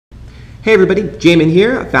Hey everybody, Jamin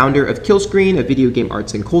here, founder of Killscreen, a video game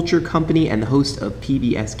arts and culture company, and the host of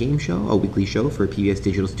PBS Game Show, a weekly show for PBS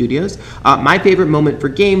Digital Studios. My favorite moment for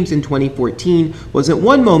games in 2014 wasn't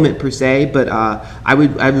one moment per se, but I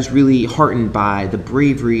was really heartened by the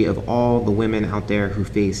bravery of all the women out there who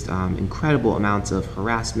faced incredible amounts of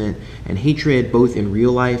harassment and hatred, both in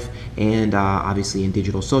real life and obviously in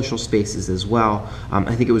digital social spaces as well.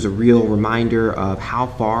 I think it was a real reminder of how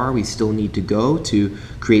far we still need to go to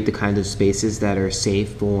create the kind of spaces that are safe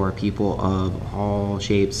for people of all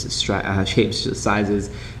shapes, sizes,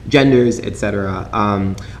 genders, etc.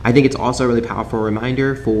 I think it's also a really powerful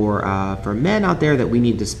reminder for men out there that we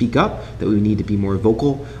need to speak up, that we need to be more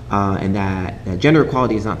vocal, and that gender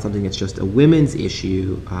equality is not something that's just a women's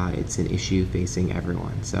issue. It's an issue facing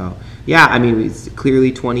everyone. So yeah, I mean,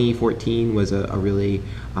 clearly 2014 was a really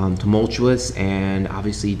tumultuous and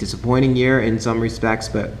obviously disappointing year in some respects,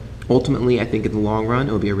 but ultimately, I think in the long run,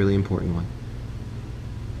 it will be a really important one.